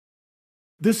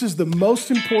This is the most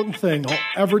important thing I'll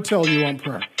ever tell you on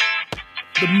prayer.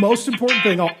 The most important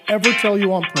thing I'll ever tell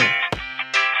you on prayer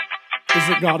is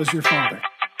that God is your Father.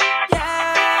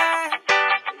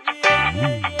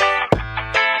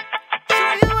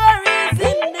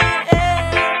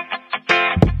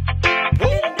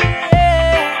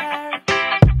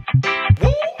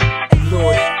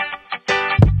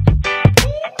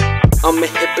 I'm a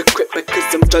hypocrite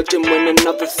because I'm judging when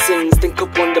another sins. Think I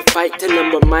won the fight till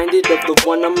I'm reminded of the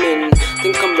one I'm in.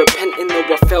 Think I'm repenting though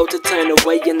I failed to turn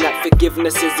away, and that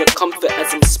forgiveness is a comfort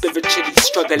as I'm spiritually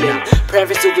struggling. Prayer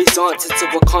is always answered, so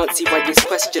I can't see why it's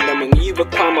questioning. When you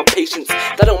require my patience,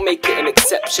 that don't make it an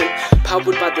exception.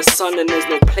 Powered by the sun and there's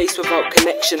no place without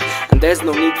connection, and there's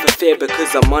no need for fear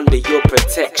because I'm under your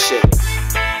protection.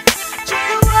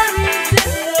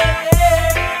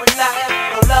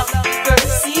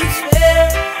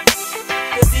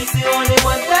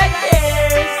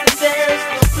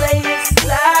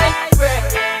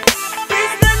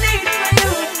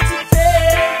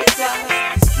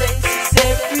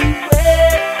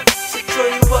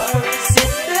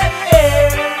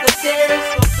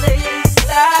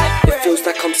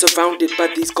 I'm surrounded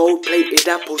by these gold-plated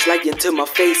apples lying to my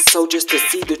face, so just to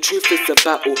see the truth is a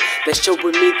battle. They're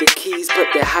showing me the keys, but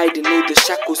they're hiding all the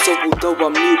shackles. So although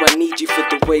I'm new, I need you for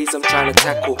the ways I'm trying to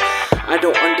tackle. I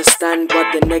don't understand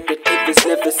why the negative is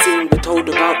never seen. We're told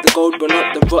about the gold, but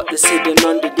not the rot that's hidden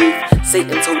underneath.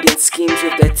 Satan's holding schemes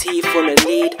with their teeth on a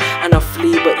lead, and I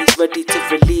flee, but he's ready to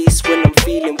release when I'm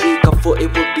feeling weak. I thought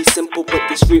it would be simple, but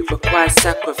this route requires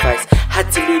sacrifice. Had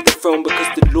to leave the throne because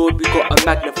the Lord we gotta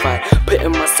magnify.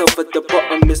 Putting myself at the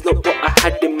bottom is not what I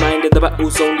had in mind, and the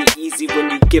battle's only easy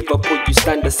when you give up or you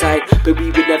stand aside. But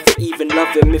we would never even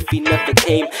love him if he never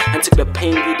came and took the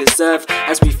pain we deserve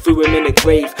as we threw him in a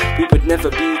grave. We would never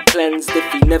be cleansed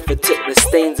if he never took the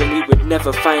stains, and we would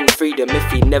never find freedom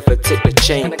if he never took the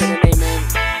chains.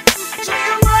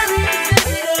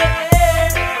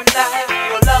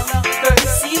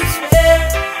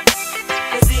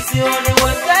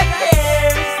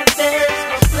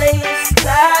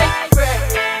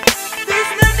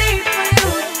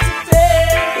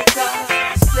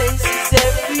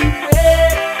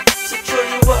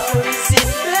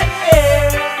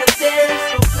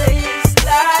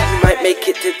 Make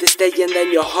it to this day and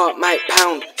then your heart might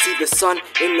pound. See the sun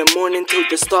in the morning till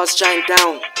the stars shine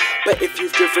down. But if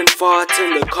you've driven far,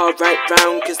 turn the car right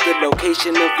round, cause the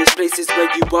location of this place is where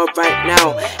you are right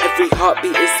now. Every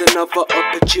heartbeat is another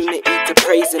opportunity to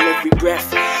praise, and every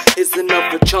breath is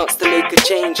another chance to make a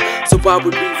change. So why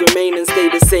would we remain and stay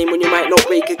the same when you might not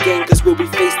wake again? Cause we'll be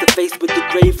face to face with the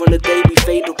grave on the day we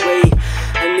fade away.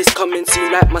 And it's coming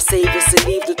soon like my savior, so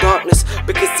leave the darkness,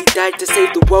 because he died to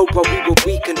save the world while we were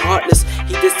weak and heartless.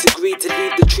 He disagreed to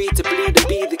leave the tree to bleed and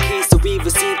be the key, so we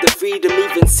received the freedom,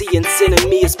 even seeing sin and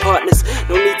me as partners.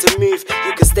 No need to move,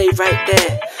 you can stay right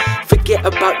there. Forget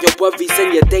about your worries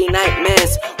and your day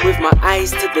nightmares. With my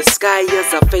eyes to the sky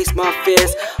as I face my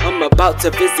fears, I'm about to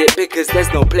visit because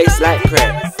there's no place like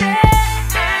prayer.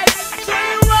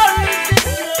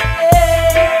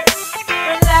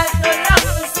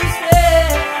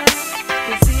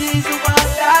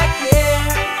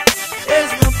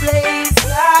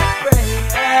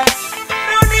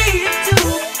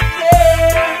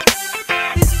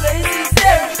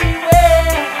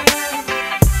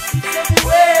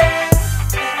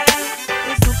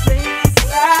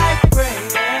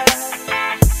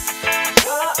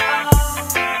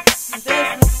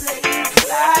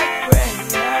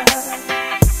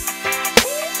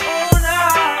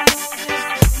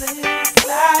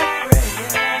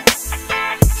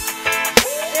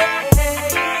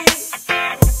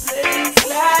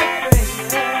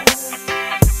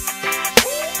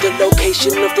 The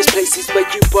location of this place is where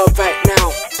you are right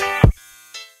now.